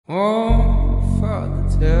Oh,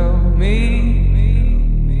 Father, tell me,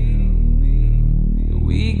 do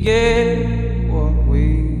we get what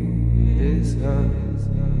we deserve?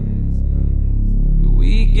 Do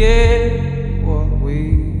we get what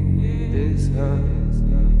we deserve?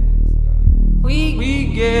 We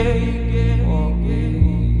get what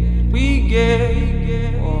we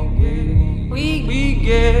get what we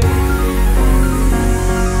get.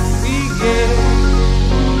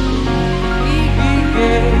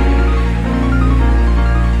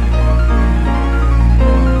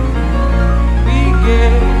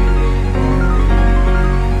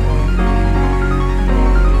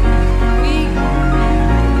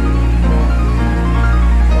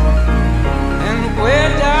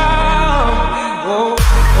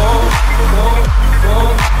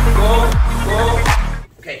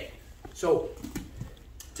 Okay, so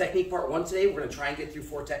technique part one today, we're going to try and get through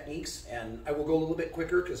 4 techniques, and I will go a little bit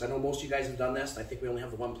quicker because I know most of you guys have done this, and I think we only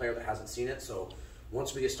have the one player that hasn't seen it. So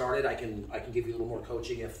once we get started, I can give you a little more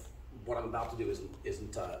coaching if what I'm about to do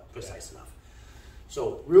isn't precise enough.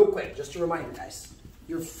 So real quick, just a reminder, guys,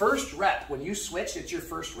 your first rep, when you switch, it's your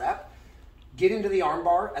first rep, get into the arm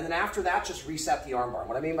bar, and then after that, just reset the arm bar.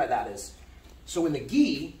 What I mean by that is, so in the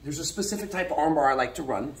gi, there's a specific type of arm bar I like to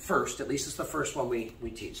run first. At least it's the first one we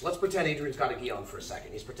teach. So let's pretend Adrian's got a gi on for a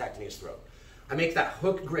second. He's protecting his throat. I make that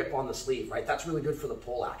hook grip on the sleeve, right? That's really good for the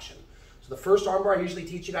pull action. So the first arm bar I usually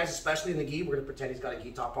teach you guys, especially in the gi, we're gonna pretend he's got a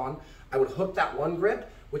gi top on. I would hook that one grip,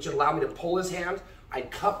 which would allow me to pull his hand.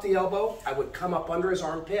 I'd cup the elbow. I would come up under his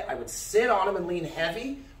armpit. I would sit on him and lean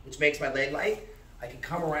heavy, which makes my leg light. I can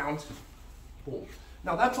come around, boom.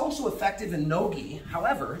 Now that's also effective in no gi.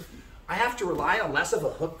 However, I have to rely on less of a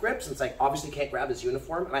hook grip since I obviously can't grab his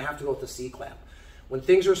uniform, and I have to go with the C-clamp. When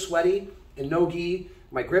things are sweaty in no gi,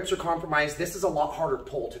 my grips are compromised, this is a lot harder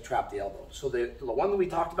pull to trap the elbow. So the one that we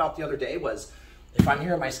talked about the other day was if I'm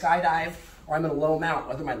here in my skydive or I'm in a low mount,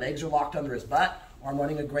 whether my legs are locked under his butt or I'm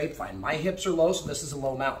running a grapevine. My hips are low, so this is a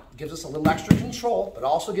low mount. It gives us a little extra control, but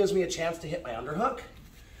also gives me a chance to hit my underhook.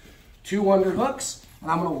 2 underhooks,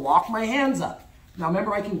 and I'm gonna walk my hands up. Now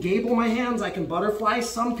remember, I can gable my hands, I can butterfly.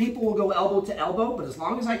 Some people will go elbow to elbow, but as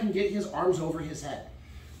long as I can get his arms over his head.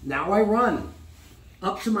 Now I run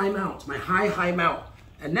up to my mount, my high mount.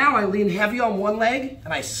 And now I lean heavy on one leg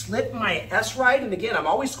and I slip my S ride. And again, I'm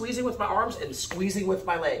always squeezing with my arms and squeezing with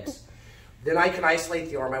my legs. Then I can isolate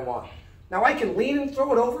the arm I want. Now I can lean and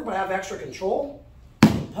throw it over, but I have extra control.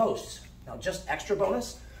 Post. Now just extra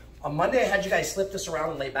bonus. On Monday, I had you guys slip this around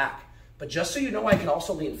and lay back. But just so you know, I can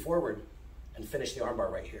also lean forward and finish the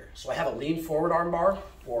armbar right here. So I have a lean forward armbar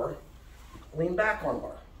or lean back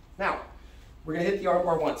armbar. Now, we're gonna hit the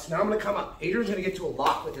armbar once. Now I'm gonna come up. Adrian's gonna get to a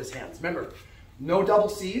lock with his hands. Remember, no double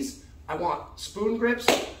C's. I want spoon grips,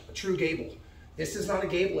 a true gable. This is not a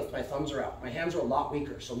gable if my thumbs are out. My hands are a lot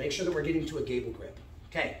weaker, so make sure that we're getting to a gable grip.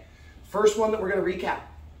 Okay, first one that we're gonna recap.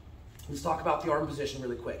 Let's talk about the arm position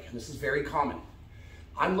really quick, and this is very common.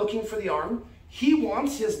 I'm looking for the arm. He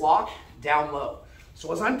wants his lock down low.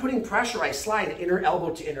 So as I'm putting pressure, I slide inner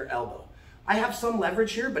elbow to inner elbow. I have some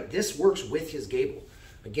leverage here, but this works with his gable.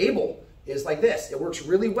 A gable is like this. It works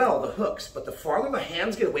really well, the hooks, but the farther the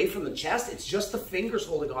hands get away from the chest, it's just the fingers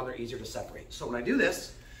holding on, they're easier to separate. So when I do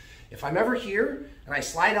this, if I'm ever here and I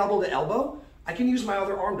slide elbow to elbow, I can use my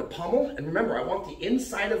other arm to pummel. And remember, I want the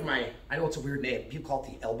inside of my, I know it's a weird name, people call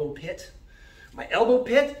it the elbow pit. My elbow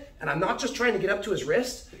pit, and I'm not just trying to get up to his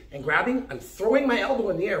wrist and grabbing, I'm throwing my elbow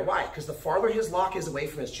in the air. Why? Because the farther his lock is away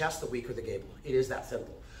from his chest, the weaker the gable. It is that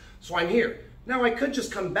simple. So I'm here. Now I could just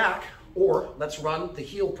come back, or let's run the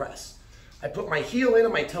heel press. I put my heel in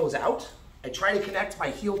and my toes out. I try to connect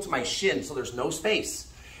my heel to my shin so there's no space.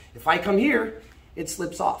 If I come here, it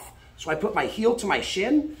slips off. So I put my heel to my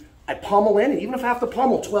shin, I pummel in, and even if I have to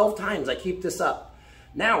pummel 12 times, I keep this up.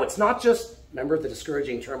 Now it's not just, remember the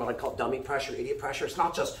discouraging term I call dummy pressure, idiot pressure. It's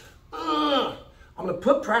not just, I'm gonna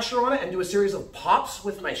put pressure on it and do a series of pops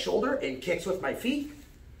with my shoulder and kicks with my feet.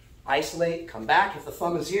 Isolate, come back. If the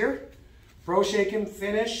thumb is here, bro shake him,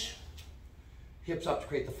 finish, hips up to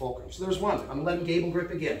create the fulcrum. So there's one. I'm gonna let him gable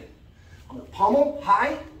grip again. I'm gonna pummel,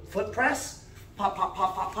 high, foot press, pop, pop,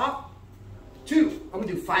 pop, pop, pop. 2, I'm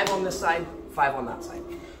gonna do 5 on this side, 5 on that side.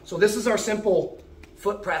 So this is our simple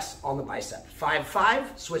foot press on the bicep. 5,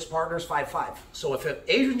 5, switch partners, 5, 5. So if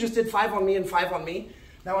Adrian just did 5 on me and 5 on me,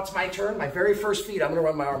 now it's my turn. My very first feed, I'm gonna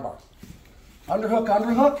run my armbar. Underhook,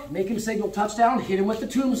 underhook, make him signal touchdown, hit him with the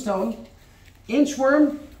tombstone.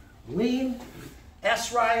 Inchworm, lean,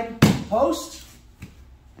 S-ride, post,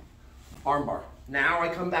 armbar. Now I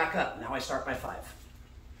come back up. Now I start my 5.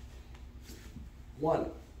 1.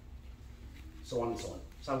 So on and so on.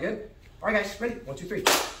 Sound good? All right, guys, ready? 1, 2, 3.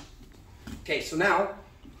 Okay, so now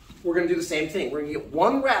we're gonna do the same thing. We're gonna get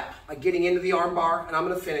 1 rep of getting into the arm bar, and I'm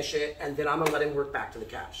gonna finish it, and then I'm gonna let him work back to the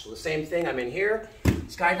catch. So the same thing, I'm in here,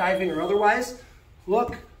 skydiving or otherwise,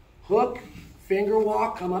 hook, hook, finger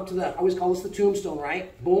walk, come up to the, I always call this the tombstone,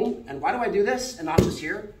 right? Boom, and why do I do this and not just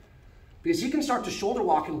here? Because he can start to shoulder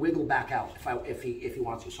walk and wiggle back out if he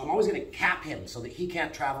wants to. So I'm always gonna cap him so that he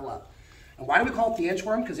can't travel up. And why do we call it the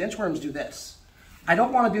inchworm? Because inchworms do this. I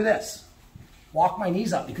don't wanna do this. Walk my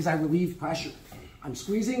knees up because I relieve pressure. I'm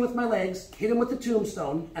squeezing with my legs, hit him with the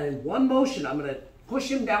tombstone, and in one motion, I'm gonna push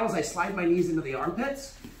him down as I slide my knees into the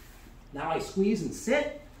armpits. Now I squeeze and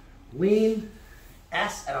sit, lean,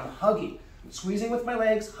 S, and I'm hugging. I'm squeezing with my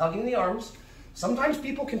legs, hugging the arms. Sometimes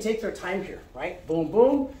people can take their time here, right? Boom,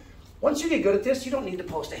 boom. Once you get good at this, you don't need to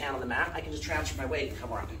post a hand on the mat. I can just transfer my weight and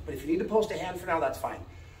come around. But if you need to post a hand for now, that's fine.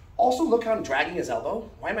 Also, look how I'm dragging his elbow.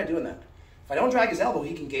 Why am I doing that? If I don't drag his elbow,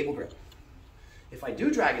 he can Gable grip. If I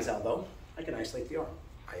do drag his elbow, I can isolate the arm.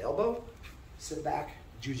 I elbow, sit back,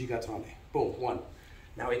 Juji Gatame. Boom, 1.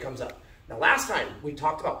 Now he comes up. Now last time, we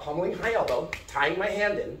talked about pummeling high elbow, tying my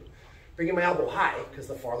hand in, bringing my elbow high, because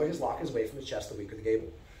the farther his lock is away from his chest, the weaker the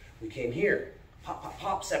Gable. We came here, pop, pop,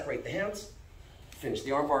 pop, separate the hands, finish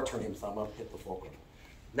the arm bar, turn him thumb up, hit the fulcrum.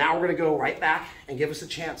 Now we're gonna go right back and give us a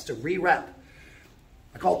chance to re-rep.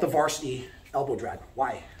 I call it the varsity elbow drag.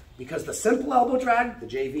 Why? Because the simple elbow drag, the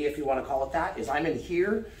JV if you want to call it that, is I'm in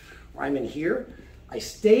here, or I'm in here. I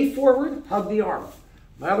stay forward, hug the arm.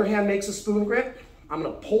 My other hand makes a spoon grip. I'm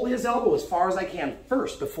going to pull his elbow as far as I can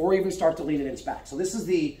first before I even start to lean it inch back. So this is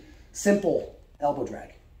the simple elbow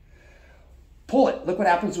drag. Pull it. Look what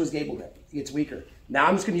happens to his Gable grip. It gets weaker. Now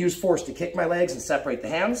I'm just going to use force to kick my legs and separate the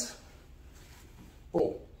hands.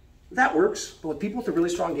 Boom. That works, but with people with a really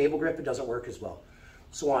strong Gable grip, it doesn't work as well.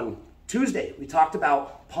 So on Tuesday, we talked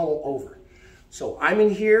about pummel over. So I'm in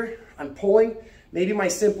here, I'm pulling. Maybe my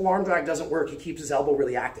simple arm drag doesn't work. He keeps his elbow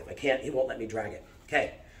really active. He won't let me drag it.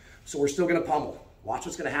 Okay, so we're still gonna pummel. Watch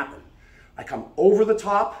what's gonna happen. I come over the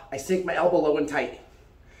top, I sink my elbow low and tight.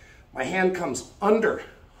 My hand comes under,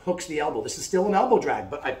 hooks the elbow. This is still an elbow drag,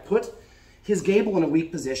 but I put his Gable in a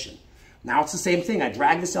weak position. Now it's the same thing. I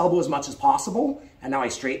drag this elbow as much as possible, and now I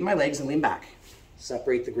straighten my legs and lean back.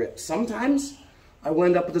 Separate the grip. Sometimes I will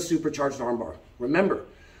end up with a supercharged armbar. Remember,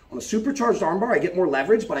 on a supercharged armbar, I get more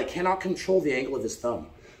leverage, but I cannot control the angle of his thumb.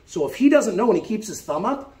 So if he doesn't know and he keeps his thumb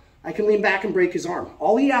up, I can lean back and break his arm.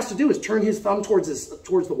 All he has to do is turn his thumb towards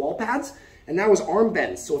the wall pads, and now his arm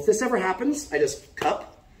bends. So if this ever happens, I just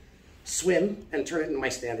cup, swim, and turn it into my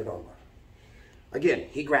standard armbar. Again,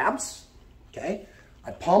 he grabs, okay?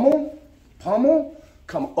 I pummel,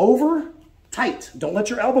 come over, tight. Don't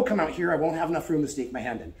let your elbow come out here. I won't have enough room to sneak my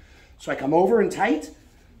hand in. So I come over and tight,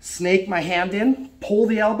 snake my hand in, pull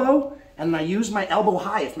the elbow, and I use my elbow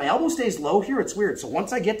high. If my elbow stays low here, it's weird. So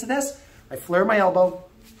once I get to this, I flare my elbow,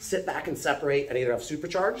 sit back and separate, and either have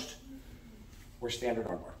supercharged or standard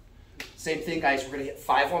armbar. Same thing, guys. We're gonna hit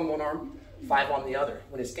 5 on one arm, 5 on the other.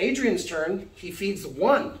 When it's Adrian's turn, he feeds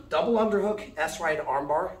 1 double underhook, S-right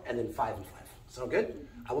armbar, and then 5 and 5. Sound good?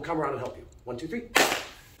 I will come around and help you. 1, 2, 3.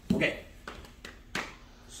 Okay.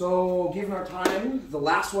 So, given our time, the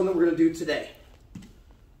last one that we're going to do today,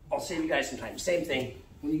 I'll save you guys some time. Same thing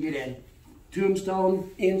when you get in. Tombstone,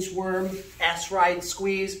 inchworm, S-ride,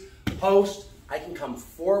 squeeze, post. I can come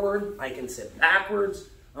forward. I can sit backwards.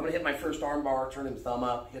 I'm going to hit my first arm bar, turn his thumb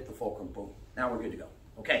up, hit the fulcrum, boom. Now we're good to go.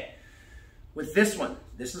 Okay. With this one,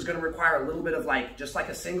 this is going to require a little bit of just like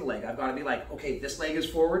a single leg. I've got to be like, okay, this leg is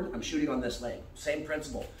forward. I'm shooting on this leg. Same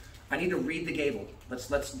principle. I need to read the Gable.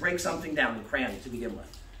 Let's break something down in crayon to begin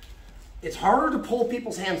with. It's harder to pull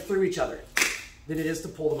people's hands through each other than it is to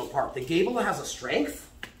pull them apart. The Gable has a strength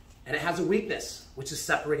and it has a weakness, which is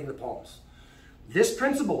separating the palms. This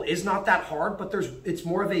principle is not that hard, but it's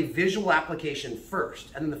more of a visual application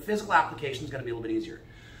first, and then the physical application is going to be a little bit easier.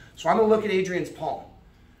 So I'm going to look at Adrian's palm.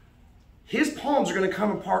 His palms are going to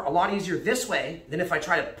come apart a lot easier this way than if I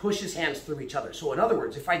try to push his hands through each other. So in other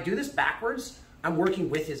words, if I do this backwards, I'm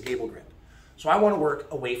working with his Gable grip. So I want to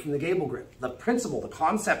work away from the Gable grip. The principle, the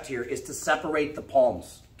concept here is to separate the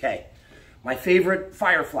palms. Okay. My favorite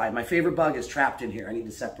firefly, my favorite bug is trapped in here. I need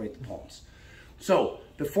to separate the palms. So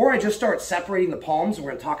before I just start separating the palms, and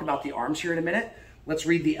we're going to talk about the arms here in a minute, let's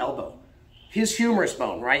read the elbow. His humerus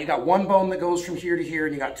bone, right? You got 1 bone that goes from here to here,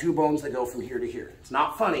 and you got 2 bones that go from here to here. It's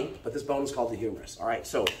not funny, but this bone is called the humerus. All right,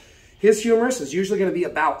 so his humerus is usually going to be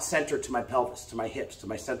about centered to my pelvis, to my hips, to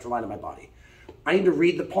my central line of my body. I need to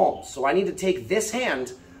read the palms, so I need to take this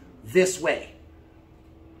hand this way.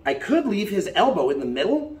 I could leave his elbow in the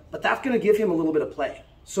middle, but that's going to give him a little bit of play.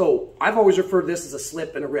 So I've always referred to this as a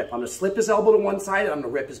slip and a rip. I'm going to slip his elbow to one side, and I'm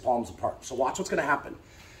going to rip his palms apart. So watch what's going to happen.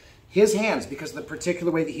 his hands, because of the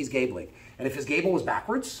particular way that he's gabling. And if his gable was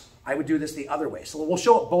backwards, I would do this the other way. So we'll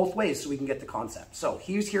show it both ways so we can get the concept. So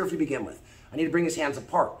he's here if we begin with. I need to bring his hands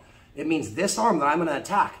apart. It means this arm that I'm going to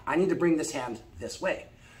attack, I need to bring this hand this way.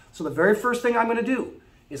 So the very first thing I'm going to do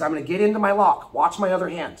is I'm going to get into my lock. Watch my other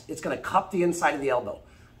hand. It's going to cup the inside of the elbow.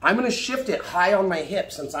 I'm going to shift it high on my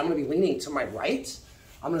hip. Since I'm going to be leaning to my right,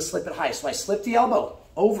 I'm going to slip it high. So I slip the elbow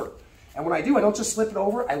over. And when I do, I don't just slip it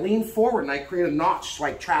over. I lean forward and I create a notch so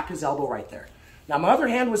I trap his elbow right there. Now my other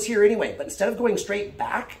hand was here anyway, but instead of going straight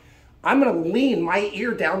back, I'm going to lean my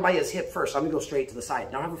ear down by his hip first. I'm going to go straight to the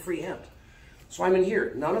side. Now I have a free hand. So I'm in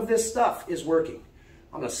here. None of this stuff is working.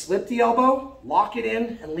 I'm going to slip the elbow, lock it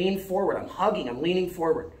in, and lean forward. I'm hugging. I'm leaning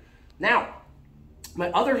forward. Now, my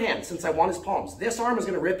other hand, since I want his palms, this arm is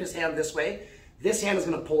going to rip his hand this way. This hand is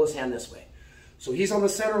going to pull his hand this way. So he's on the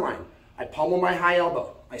center line. I pummel my high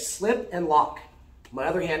elbow. I slip and lock. My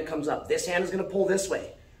other hand comes up. This hand is going to pull this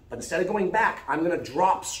way. But instead of going back, I'm going to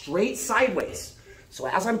drop straight sideways. So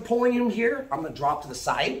as I'm pulling him here, I'm going to drop to the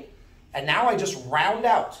side. And now I just round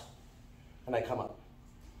out. And I come up.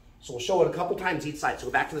 So we'll show it a couple times each side. So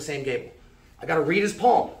go back to the same gable. I got to read his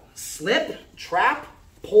palm. Slip, trap,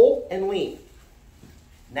 pull, and lean.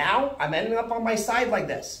 Now I'm ending up on my side like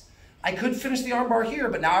this. I could finish the armbar here,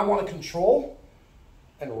 but now I want to control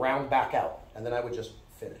and round back out. And then I would just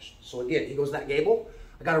finish. So again, he goes that gable.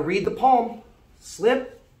 I got to read the palm.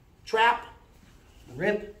 Slip, trap,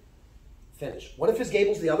 rip, finish. What if his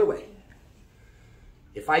gable's the other way?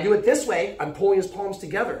 If I do it this way, I'm pulling his palms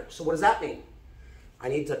together. So what does that mean? I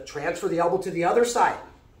need to transfer the elbow to the other side.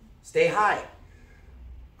 Stay high.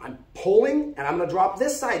 I'm pulling, and I'm going to drop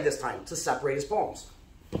this side this time to separate his palms.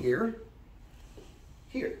 Here,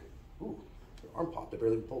 here. Ooh, your arm popped. I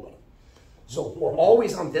barely pulled on it. So we're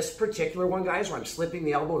always on this particular one, guys, where I'm slipping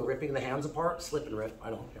the elbow and ripping the hands apart. Slip and rip. I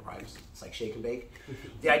don't know, it rhymes. It's like shake and bake.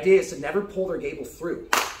 The idea is to never pull their gable through.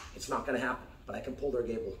 It's not going to happen, but I can pull their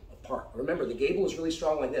gable apart. Remember, the gable is really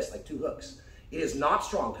strong like this, like two hooks. It is not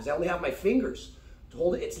strong because I only have my fingers to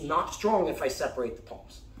hold it. It's not strong if I separate the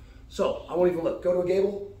palms. So I won't even look. Go to a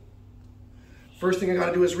gable. First thing I got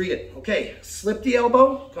to do is read it. Okay, slip the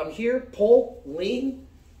elbow, come here, pull, lean,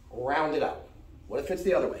 round it out. What if it's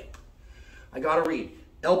the other way? I got to read.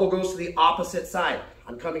 Elbow goes to the opposite side.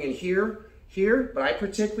 I'm coming in here, here, but I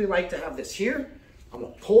particularly like to have this here. I'm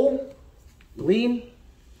going to pull, lean,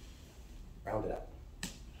 round it out.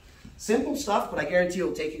 Simple stuff, but I guarantee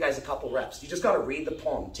it'll take you guys a couple reps. You just got to read the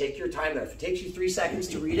palm. Take your time there. If it takes you 3 seconds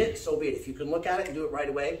to read it, so be it. If you can look at it and do it right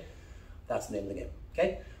away, that's the name of the game.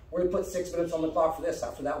 Okay? We're going to put 6 minutes on the clock for this.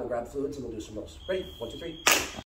 After that, we'll grab fluids and we'll do some rows. Ready? 1, 2, 3.